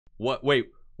What? Wait.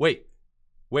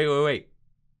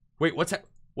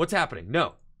 What's happening?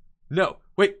 No.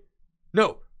 Wait.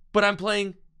 No. But I'm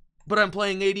playing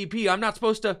ADP. I'm not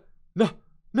supposed to. No.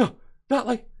 Not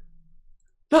like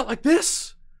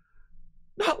this.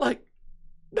 Not like this.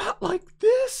 Not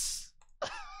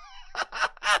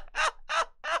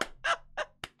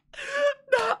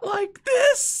like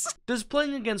this. Does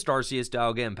playing against Arceus,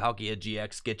 Dialga, and Palkia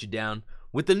GX get you down?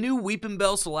 With the new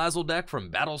Weepinbell Salazzle deck from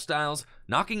Battle Styles,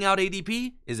 knocking out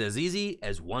ADP is as easy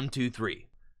as 1, 2, 3.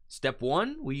 Step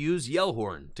 1, we use Yell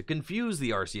Horn to confuse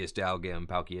the Arceus, Dialga, and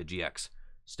Palkia GX.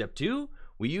 Step 2,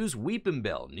 we use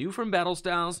Weepinbell, new from Battle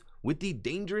Styles, with the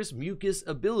dangerous Mucus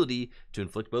ability to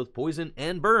inflict both poison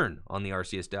and burn on the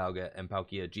Arceus, Dialga, and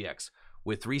Palkia GX.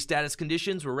 With 3 status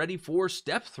conditions, we're ready for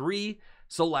Step 3,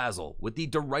 Salazzle, with the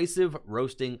derisive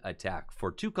roasting attack.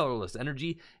 For 2 colorless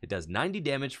energy, it does 90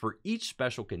 damage for each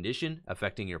special condition,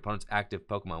 affecting your opponent's active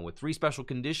Pokemon. With 3 special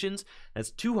conditions,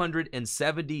 that's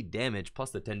 270 damage,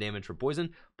 plus the 10 damage for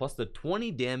poison, plus the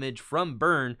 20 damage from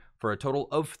burn, for a total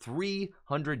of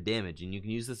 300 damage. And you can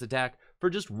use this attack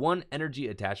for just 1 energy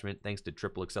attachment, thanks to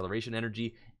triple acceleration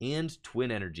energy and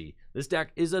twin energy. This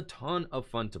deck is a ton of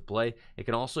fun to play. It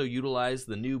can also utilize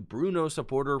the new Bruno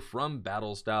supporter from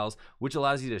Battle Styles, which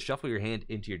allows you to shuffle your hand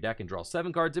into your deck and draw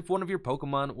 7 cards if one of your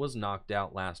Pokemon was knocked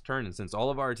out last turn. And since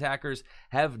all of our attackers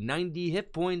have 90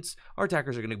 hit points, our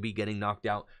attackers are going to be getting knocked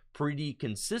out pretty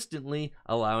consistently,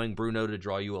 allowing Bruno to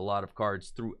draw you a lot of cards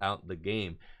throughout the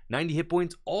game. 90 hit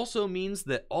points also means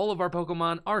that all of our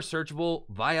Pokemon are searchable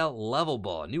via Level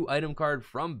Ball, a new item card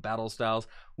from Battle Styles,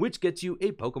 which gets you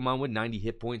a Pokemon with 90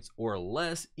 hit points or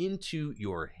less into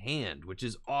your hand, which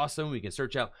is awesome. We can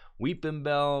search out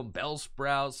Weepinbell,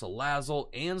 Bellsprout, Salazzle,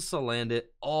 and Salandit,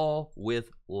 all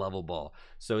with Level Ball.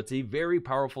 So it's a very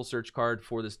powerful search card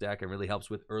for this deck and really helps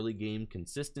with early game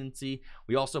consistency.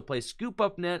 We also play Scoop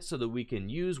Up Net so that we can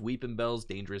use Weepinbell's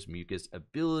dangerous Mucus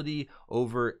ability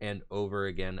over and over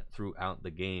again throughout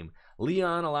the game.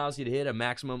 Leon allows you to hit a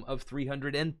maximum of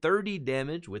 330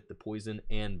 damage with the poison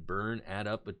and burn add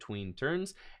up between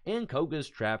turns, and Koga's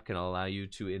trap can allow you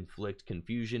to inflict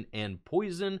confusion and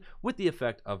poison with the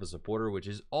effect of a supporter, which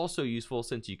is also useful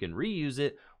since you can reuse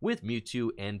it with Mewtwo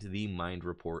and the Mind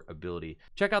Report ability.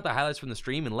 Check out the highlights from the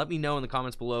stream and let me know in the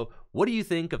comments below, what do you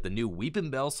think of the new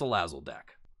Weepinbell Salazzle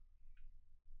deck?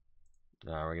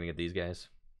 We're gonna get these guys.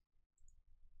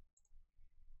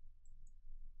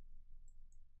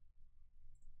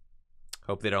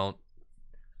 Hope they don't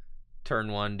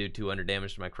turn 1 do 200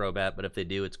 damage to my Crobat, but if they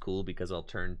do, it's cool because I'll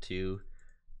turn 2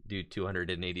 do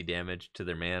 280 damage to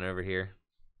their man over here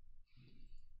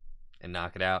and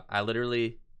knock it out. I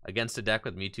literally, against a deck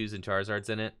with Mewtwo's and Charizards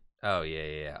in it, oh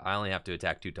yeah, I only have to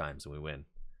attack 2 times and we win.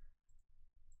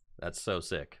 That's so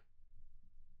sick.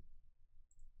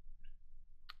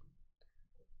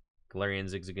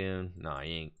 Galarian Zigzagoon, nah,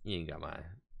 you ain't got my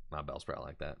Bellsprout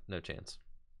like that, no chance.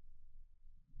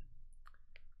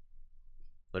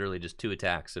 Literally just 2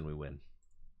 attacks and we win.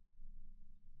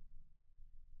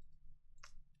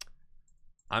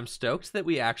 I'm stoked that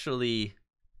we actually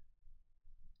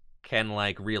can,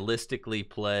 like, realistically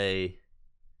play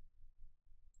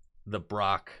the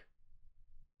Brock.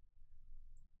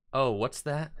 Oh, what's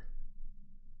that?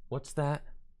 What's that?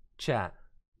 Chat.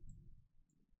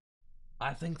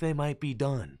 I think they might be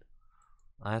done.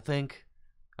 I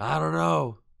don't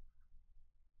know.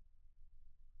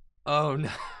 Oh, no.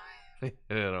 I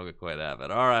don't quite have it.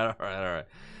 All right.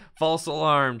 False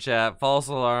alarm, chat. False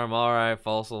alarm. All right,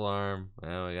 false alarm.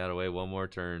 Well, we gotta wait 1 more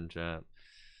turn, chat.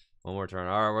 1 more turn.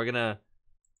 All right,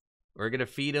 we're gonna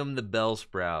feed him the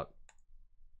Bellsprout.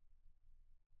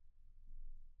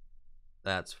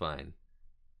 That's fine.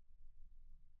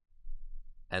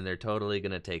 And they're totally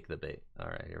gonna take the bait. All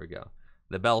right, here we go.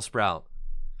 The Bellsprout.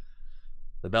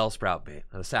 The Bellsprout bait.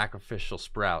 The sacrificial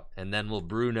sprout. And then we'll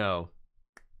Bruno.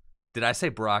 Did I say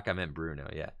Brock? I meant Bruno,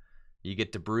 yeah. You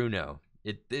get to Bruno.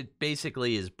 It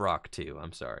basically is Brock too.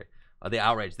 I'm sorry. The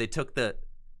outrage. They took the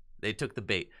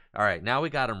bait. All right, now we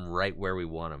got him right where we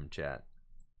want him, chat.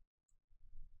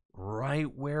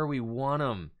 Right where we want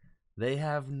him. They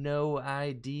have no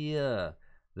idea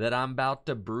that I'm about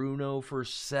to Bruno for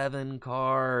 7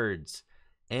 cards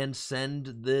and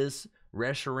send this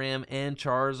Reshiram and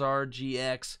Charizard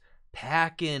GX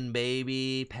packing,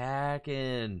 baby,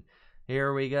 packing.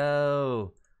 Here we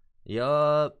go.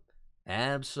 Yup.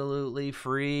 Absolutely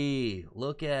free.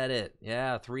 Look at it.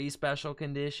 Yeah, 3 special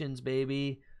conditions,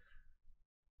 baby.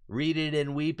 Read it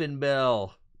in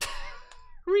Weepinbell.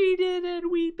 Read it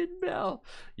in Weepinbell.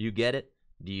 You get it?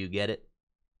 Do you get it?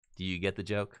 Do you get the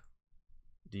joke?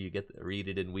 Do you get the, read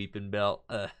it in Weepinbell?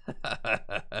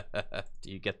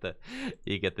 Do you get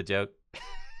the joke?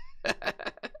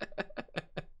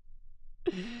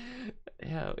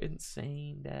 Yeah,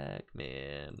 insane deck,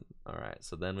 man. All right,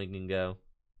 so then we can go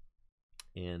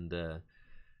and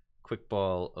quick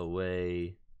ball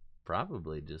away.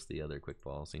 Probably just the other quick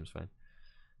ball seems fine.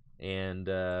 And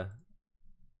oh,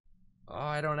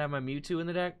 I don't have my Mewtwo in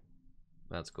the deck.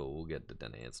 That's cool. We'll get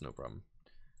Dedenne. It's no problem.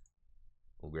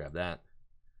 We'll grab that.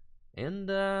 And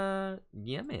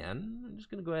yeah, man, I'm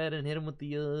just gonna go ahead and hit him with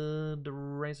the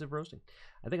derisive roasting.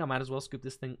 I think I might as well scoop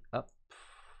this thing up,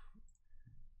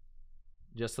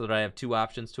 just so that I have two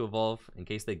options to evolve in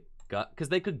case they because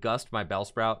they could gust my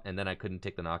Bellsprout and then I couldn't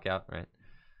take the knockout, right?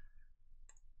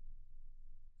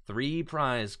 3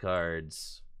 prize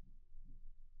cards.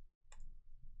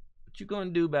 What you gonna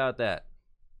do about that?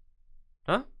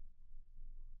 Huh?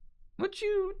 What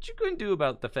you gonna do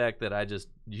about the fact that I just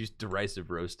used derisive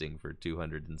roasting for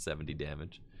 270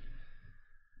 damage?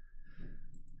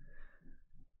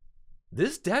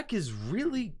 This deck is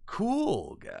really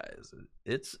cool, guys.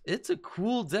 It's a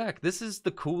cool deck. This is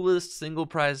the coolest single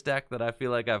prize deck that I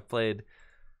feel like I've played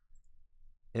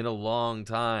in a long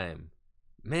time.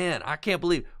 Man, I can't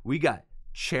believe we got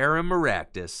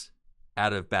Maractus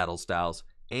out of Battle Styles,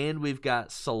 and we've got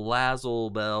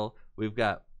Salazzle Bell. We've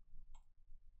got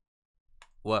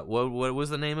what was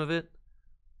the name of it?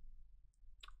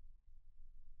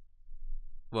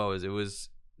 What was it? It was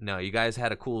no, you guys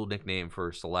had a cool nickname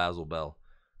for Salazzle Bell.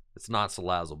 It's not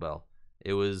Salazzle Bell.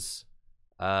 It was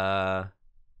the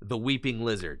Weeping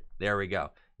Lizard. There we go.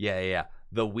 Yeah.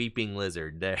 The Weeping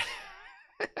Lizard. There.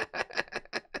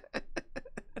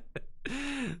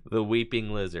 The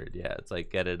Weeping Lizard. Yeah, it's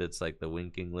like, get it? It's like the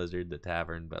Winking Lizard, the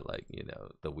tavern, but like, you know,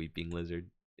 the Weeping Lizard.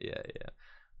 Yeah.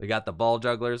 We got the ball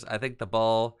jugglers. I think the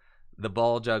ball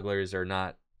jugglers are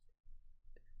not.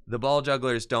 The ball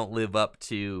jugglers don't live up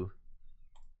to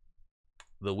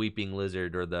the Weeping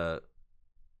Lizard or the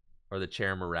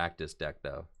Maractus deck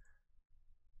though.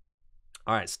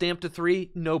 All right, stamp to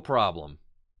 3, no problem.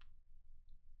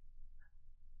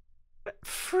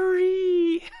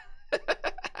 Free.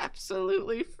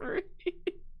 Absolutely free.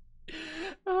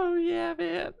 Oh yeah,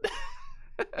 man.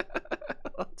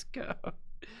 Let's go.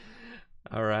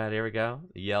 All right, here we go.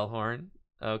 The Yell Horn.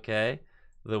 Okay.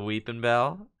 The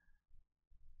Weepinbell.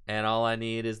 And all I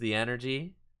need is the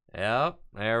energy. Yep,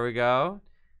 there we go.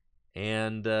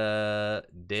 And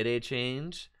DAA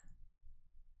change.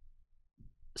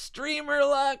 Streamer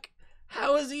luck.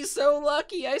 How is he so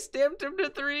lucky? I stamped him to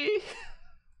 3.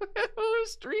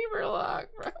 Streamer luck,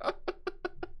 bro.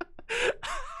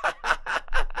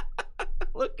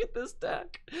 Look at this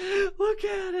deck. Look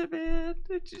at it, man.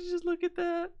 Did you just look at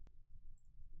that?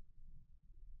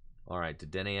 All right,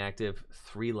 Dedenne active.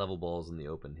 3 level balls in the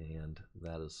open hand.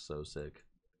 That is so sick.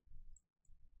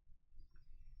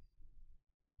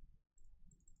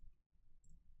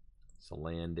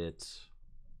 Salandit.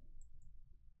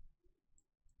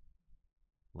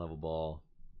 Level ball.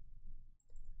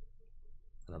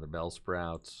 Another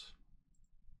Bellsprout.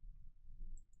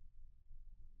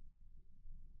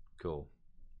 Cool.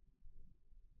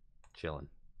 Chilling.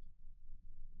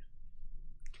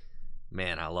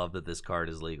 Man, I love that this card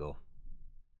is legal.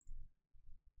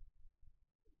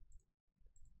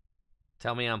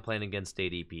 Tell me I'm playing against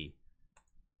ADP.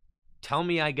 Tell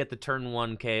me I get the turn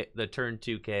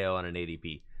 2 KO on an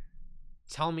ADP.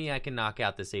 Tell me I can knock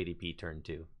out this ADP turn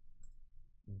 2.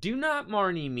 Do not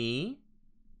Marnie me.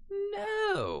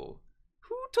 No.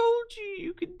 Who told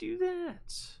you could do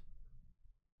that?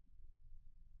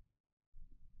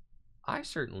 I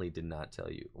certainly did not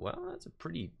tell you. Well, that's a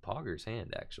pretty poggers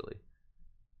hand, actually.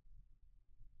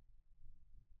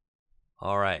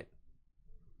 All right.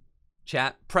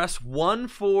 Chat, press 1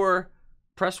 for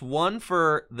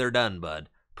they're done, bud.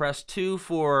 Press 2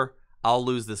 for I'll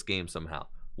lose this game somehow.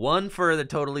 1 for they're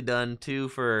totally done. 2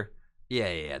 for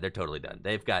yeah, they're totally done.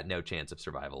 They've got no chance of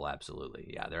survival,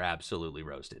 absolutely. Yeah, they're absolutely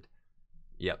roasted.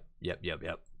 Yep. Yeah,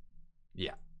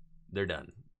 they're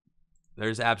done.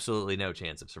 There's absolutely no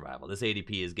chance of survival. This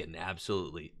ADP is getting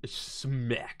absolutely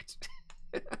smacked.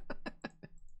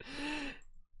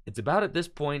 It's about at this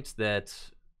point that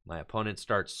my opponent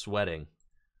starts sweating.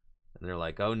 And they're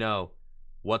like, oh no,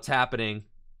 what's happening?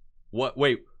 What?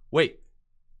 Wait, what's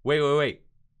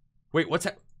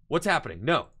happening?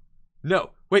 No,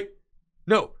 wait,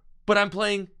 no, but I'm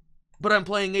playing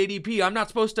ADP. I'm not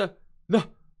supposed to, no,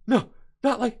 not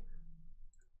like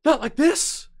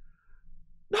this.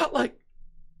 Not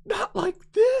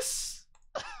like this.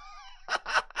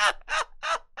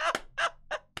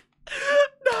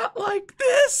 Not like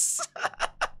this.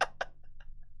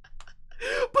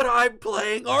 But I'm playing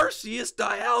playing Arceus,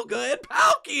 Dialga, and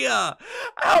Palkia.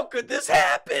 How could this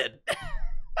happen?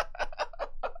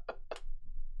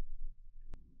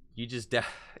 You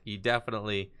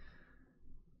definitely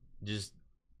just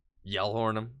Yell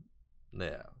Horn him.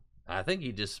 Yeah, I think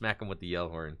you just smack him with the Yell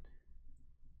Horn.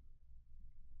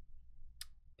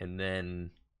 And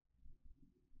then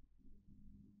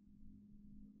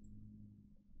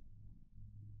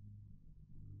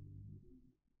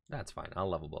that's fine. I'll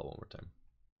level ball one more time.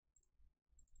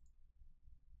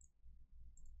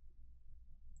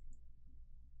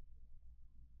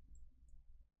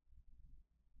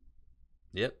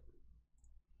 Yep.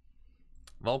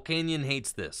 Volcanion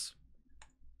hates this.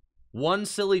 One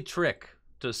silly trick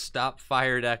to stop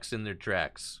fire decks in their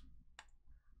tracks.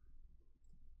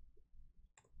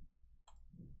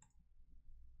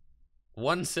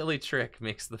 One silly trick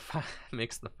makes the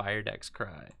fire decks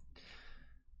cry.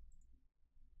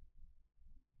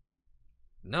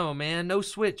 No, man, no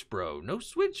switch, bro. No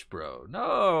switch, bro.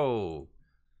 No.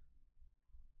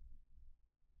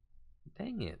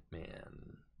 Dang it, man.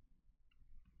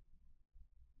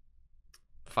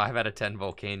 5 out of 10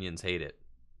 Volcanions hate it.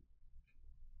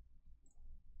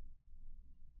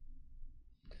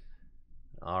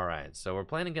 All right, so we're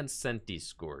playing against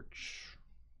Centiskorch.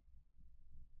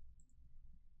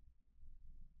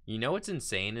 You know what's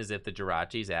insane is if the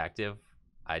Jirachi's active,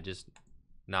 I just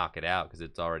knock it out because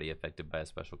it's already affected by a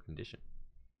special condition,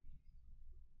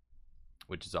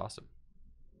 which is awesome.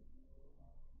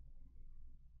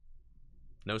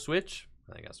 No switch?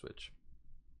 I think I'll switch.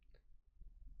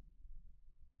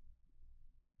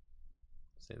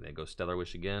 So they go Stellar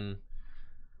Wish again.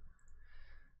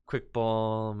 Quick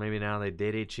Ball. Maybe now they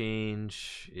DAA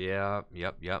change. Yep.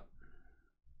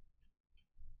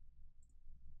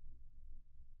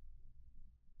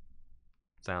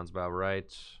 Sounds about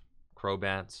right.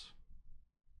 Crobats.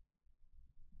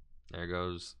 There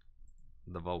goes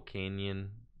the Volcanion.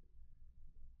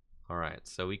 Alright,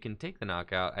 so we can take the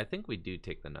knockout. I think we do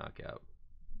take the knockout.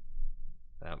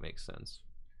 That makes sense.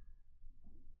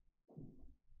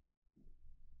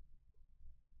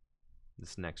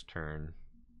 This next turn.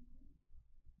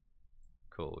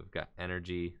 Cool, we've got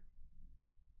energy.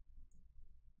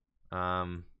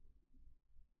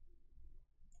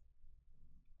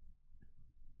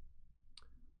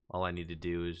 All I need to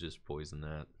do is just poison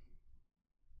that.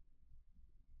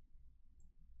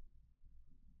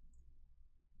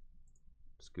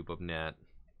 Scoop Up Net.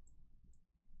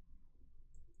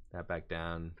 That back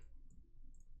down.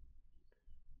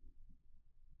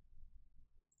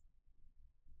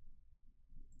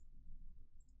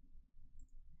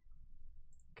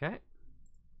 Okay.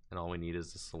 And all we need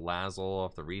is the Salazzle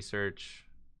off the research.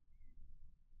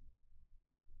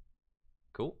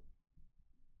 Cool.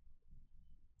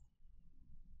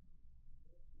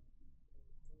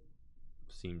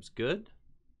 Seems good.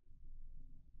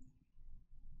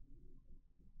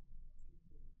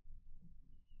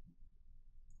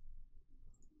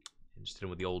 Interested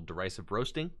with the old derisive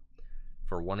roasting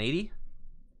for 180.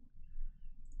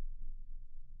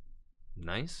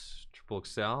 Nice. Triple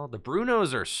Excel. The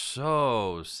Brunos are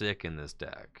so sick in this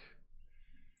deck.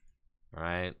 All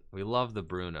right. We love the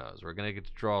Brunos. We're going to get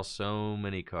to draw so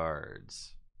many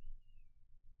cards.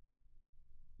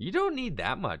 You don't need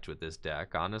that much with this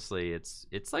deck. Honestly, it's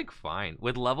like fine.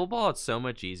 With Level Ball, it's so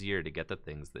much easier to get the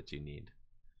things that you need.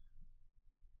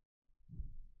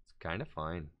 It's kind of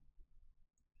fine.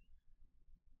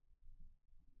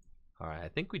 All right, I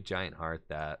think we Giant Heart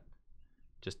that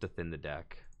just to thin the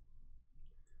deck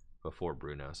before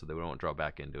Bruno so that we don't draw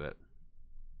back into it.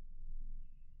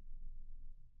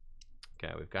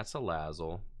 Okay, we've got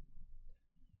Salazzle.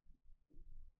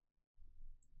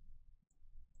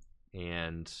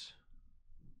 And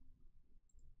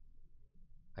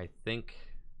I think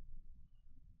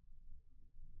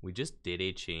we just did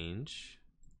a change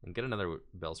and get another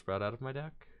Bellsprout out of my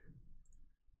deck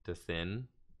to thin.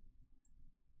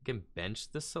 I can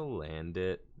bench the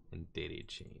Salandit and DAA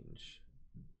change.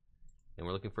 And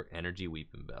we're looking for energy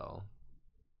Weepinbell.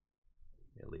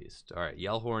 At least. Alright,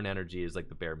 Yell Horn energy is like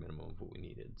the bare minimum of what we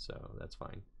needed, so that's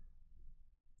fine.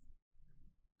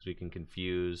 So we can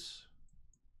confuse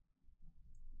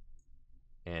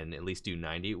and at least do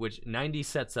 90, which 90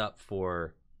 sets up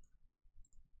for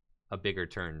a bigger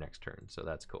turn next turn, so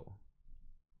that's cool.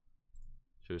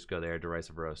 So just go there,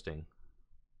 derisive roasting.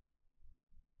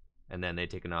 And then they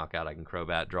take a knockout, I can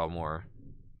Crobat, draw more.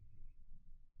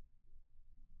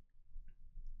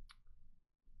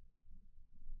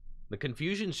 The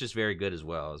confusion's just very good as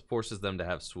well. It forces them to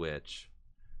have switch.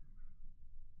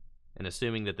 And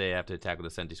assuming that they have to attack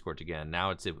with a Centiskorch again, now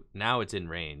it's in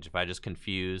range. If I just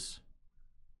confuse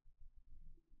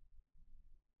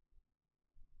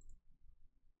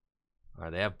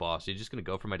Alright, they have boss. You're just gonna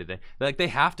go for my Dedenne. Like, they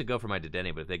have to go for my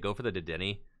Dedenne, but if they go for the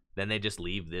Dedenne, then they just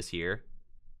leave this here.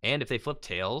 And if they flip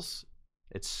tails,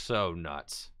 it's so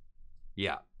nuts.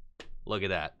 Yeah. Look at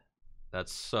that.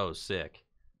 That's so sick.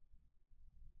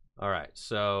 Alright,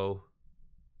 so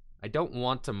I don't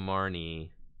want to Marnie.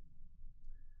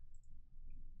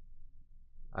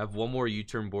 I have one more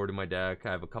U-Turn Board in my deck.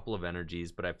 I have a couple of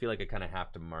energies, but I feel like I kind of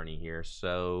have to Marnie here,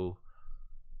 so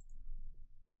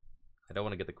I don't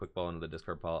want to get the quick ball into the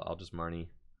discard pile. I'll just Marnie.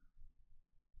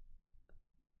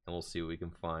 And we'll see what we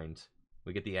can find.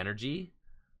 We get the energy,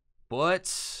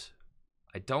 but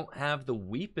I don't have the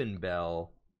Weepinbell.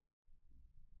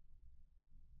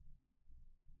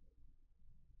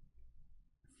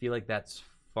 I feel like that's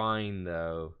fine,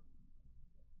 though.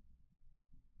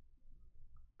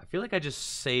 I feel like I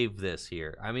just save this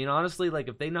here. I mean, honestly, like,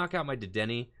 if they knock out my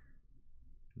Dedenne,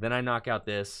 then I knock out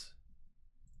this.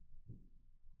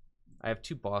 I have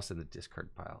 2 boss in the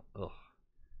discard pile.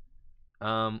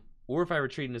 Ugh. Or if I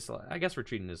retreat into... I guess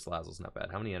retreating into Salazzle's not bad.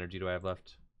 How many energy do I have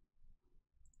left?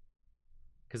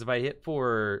 Because if I hit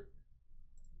for...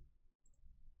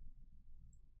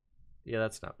 Yeah,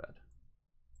 that's not bad.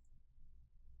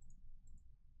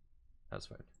 That's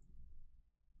fine.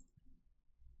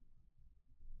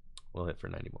 We'll hit for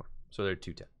 90 more. So they're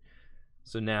 210.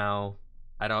 So now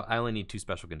I only need 2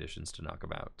 special conditions to knock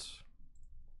them out.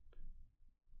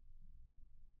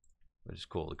 Which is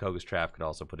cool. The Koga's Trap could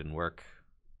also put in work.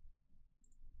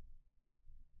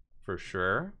 For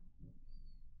sure.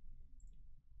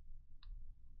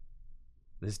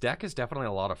 This deck is definitely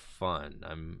a lot of fun.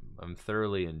 I'm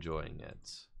thoroughly enjoying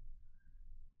it.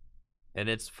 And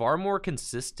it's far more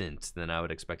consistent than I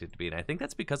would expect it to be. And I think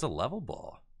that's because of Level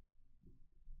Ball.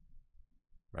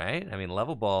 Right? I mean,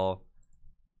 Level Ball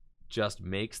just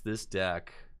makes this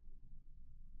deck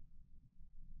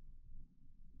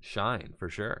shine, for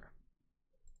sure.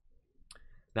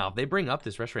 Now, if they bring up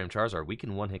this Reshiram Charizard, we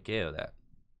can one-hit KO that.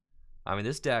 I mean,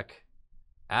 this deck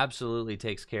absolutely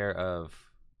takes care of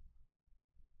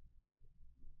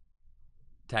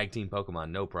tag team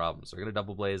Pokemon, no problems. They're going to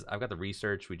Double Blaze. I've got the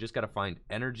research. We just got to find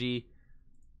energy.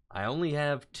 I only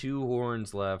have 2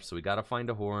 horns left, so we got to find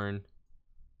a horn.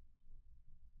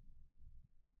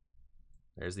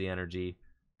 There's the energy.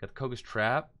 Got the Koga's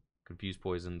Trap. Confuse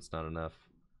Poison. It's not enough.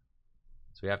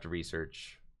 So we have to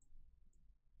research.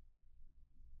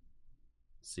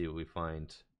 See what we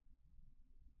find.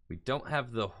 We don't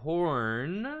have the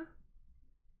horn.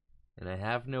 And I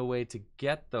have no way to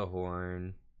get the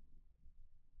horn.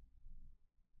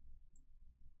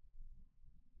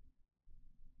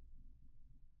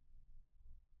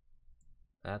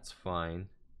 That's fine.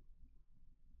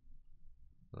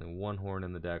 Only 1 horn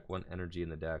in the deck, 1 energy in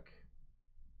the deck.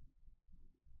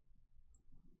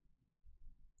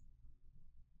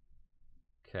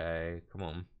 Okay, come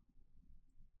on.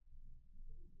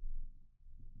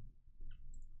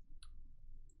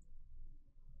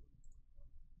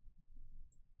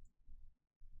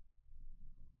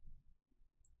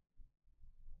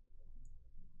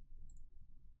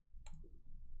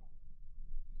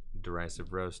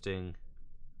 Derisive Roasting.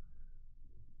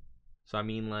 So, I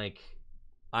mean, like,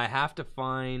 I have to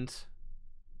find...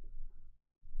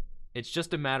 It's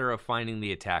just a matter of finding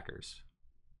the attackers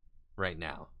right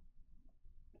now.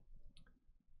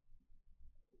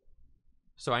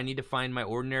 So I need to find my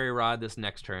Ordinary Rod this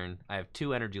next turn. I have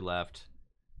 2 energy left.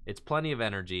 It's plenty of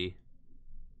energy.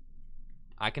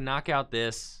 I can knock out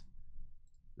this,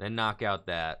 then knock out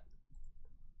that.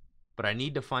 But I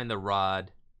need to find the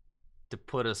Rod to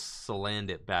put a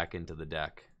Salandit back into the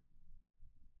deck.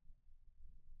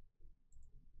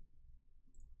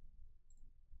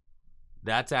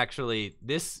 That's actually,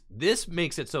 this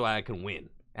makes it so I can win,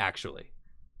 actually.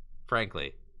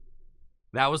 Frankly.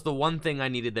 That was the one thing I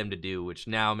needed them to do, which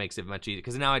now makes it much easier,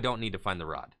 because now I don't need to find the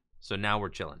Rod. So now we're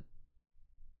chilling.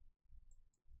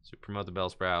 So promote the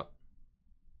Bellsprout.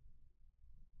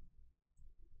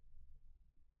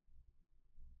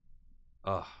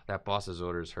 Oh, that boss's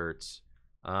orders hurts.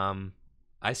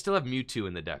 I still have Mewtwo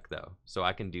in the deck, though, so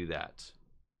I can do that.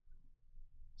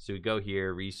 So we go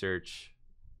here, research.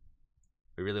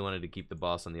 We really wanted to keep the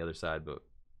boss on the other side, but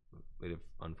we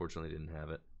unfortunately didn't have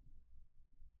it.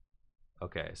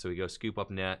 Okay, so we go Scoop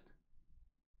Up Net.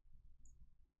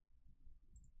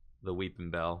 The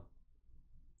Weepinbell.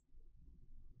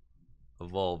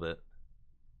 Evolve it.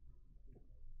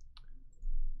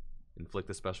 Inflict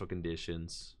the special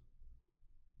conditions.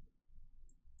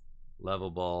 Level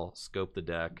Ball. Scope the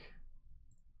deck.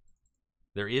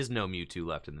 There is no Mewtwo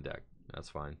left in the deck. That's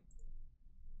fine.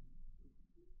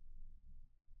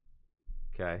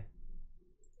 Okay.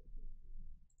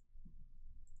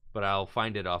 but I'll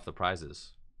find it off the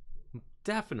prizes.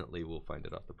 Definitely will find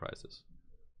it off the prizes.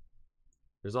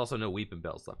 There's also no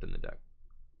Weepinbells left in the deck.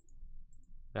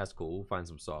 That's cool. We'll find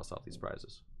some sauce off these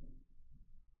prizes.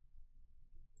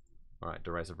 Alright,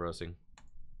 Derisive Roasting.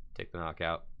 Take the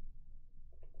knockout.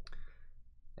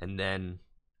 And then,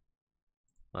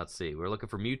 let's see. We're looking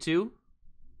for Mewtwo.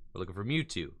 We're looking for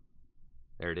Mewtwo.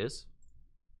 There it is.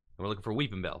 And we're looking for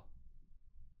Weepinbell.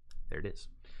 There it is.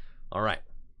 Alright.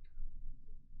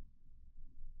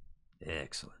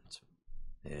 Excellent.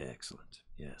 Excellent.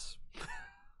 Yes.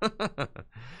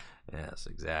 Yes,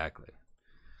 exactly.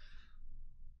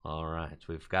 All right,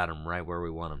 we've got them right where we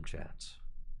want them, chats.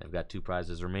 I've got 2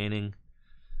 prizes remaining.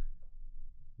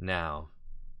 Now,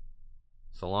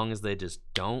 so long as they just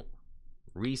don't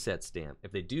reset stamp.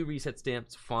 If they do reset stamp,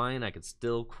 it's fine. I could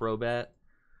still Crobat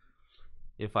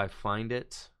if I find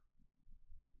it.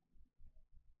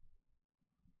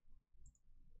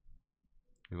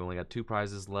 We've only got 2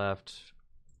 prizes left.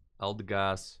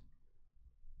 Eldegoss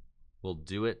will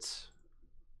do it.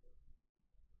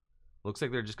 Looks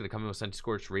like they're just going to come in with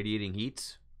Senti-Scorch, Radiating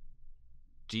Heat.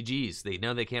 GG's. They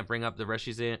know they can't bring up the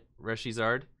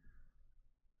Reshizard.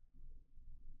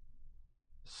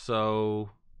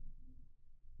 So,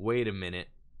 wait a minute.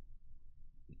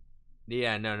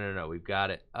 Yeah, no. We've got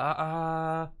it.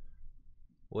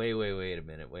 Wait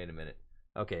a minute.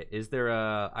 Okay, is there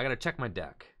a... I got to check my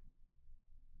deck.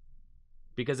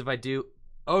 Because if I do...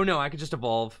 Oh, no, I could just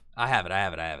evolve. I have it. All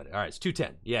right, it's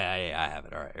 210. Yeah, I have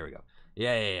it. All right, here we go.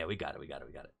 Yeah, we got it.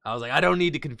 I was like, I don't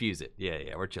need to confuse it.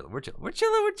 Yeah, we're chilling. We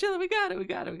got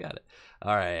it.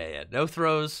 All right, yeah. No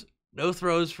throws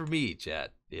for me,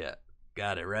 chat. Yeah,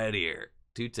 got it right here.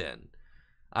 210.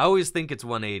 I always think it's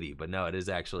 180, but no, it is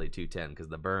actually 210 because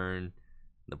the burn,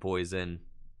 the poison,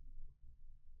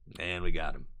 and we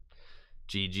got him.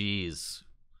 GG's.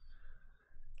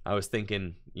 I was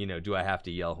thinking, you know, do I have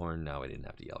to Yell Horn? No, I didn't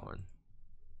have to Yell Horn.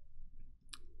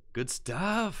 Good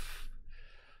stuff.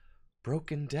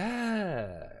 Broken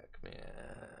deck, man.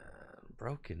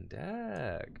 Broken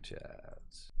deck,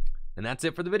 chats. And that's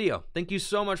it for the video. Thank you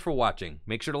so much for watching.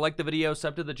 Make sure to like the video,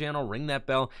 sub to the channel, ring that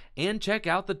bell, and check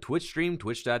out the Twitch stream,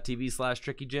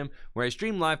 twitch.tv/TrickyJim, where I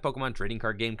stream live Pokemon trading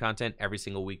card game content every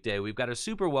single weekday. We've got a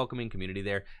super welcoming community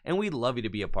there, and we'd love you to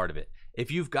be a part of it. If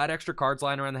you've got extra cards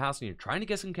lying around the house and you're trying to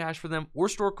get some cash for them, or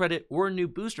store credit, or a new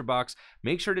booster box,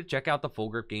 make sure to check out the Full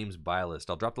Grip Games buy list.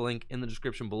 I'll drop the link in the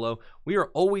description below. We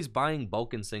are always buying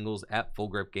bulk and singles at Full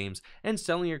Grip Games, and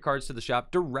selling your cards to the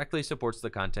shop directly supports the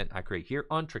content I create here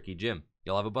on Tricky Jim.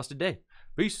 Y'all have a busted day.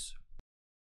 Peace.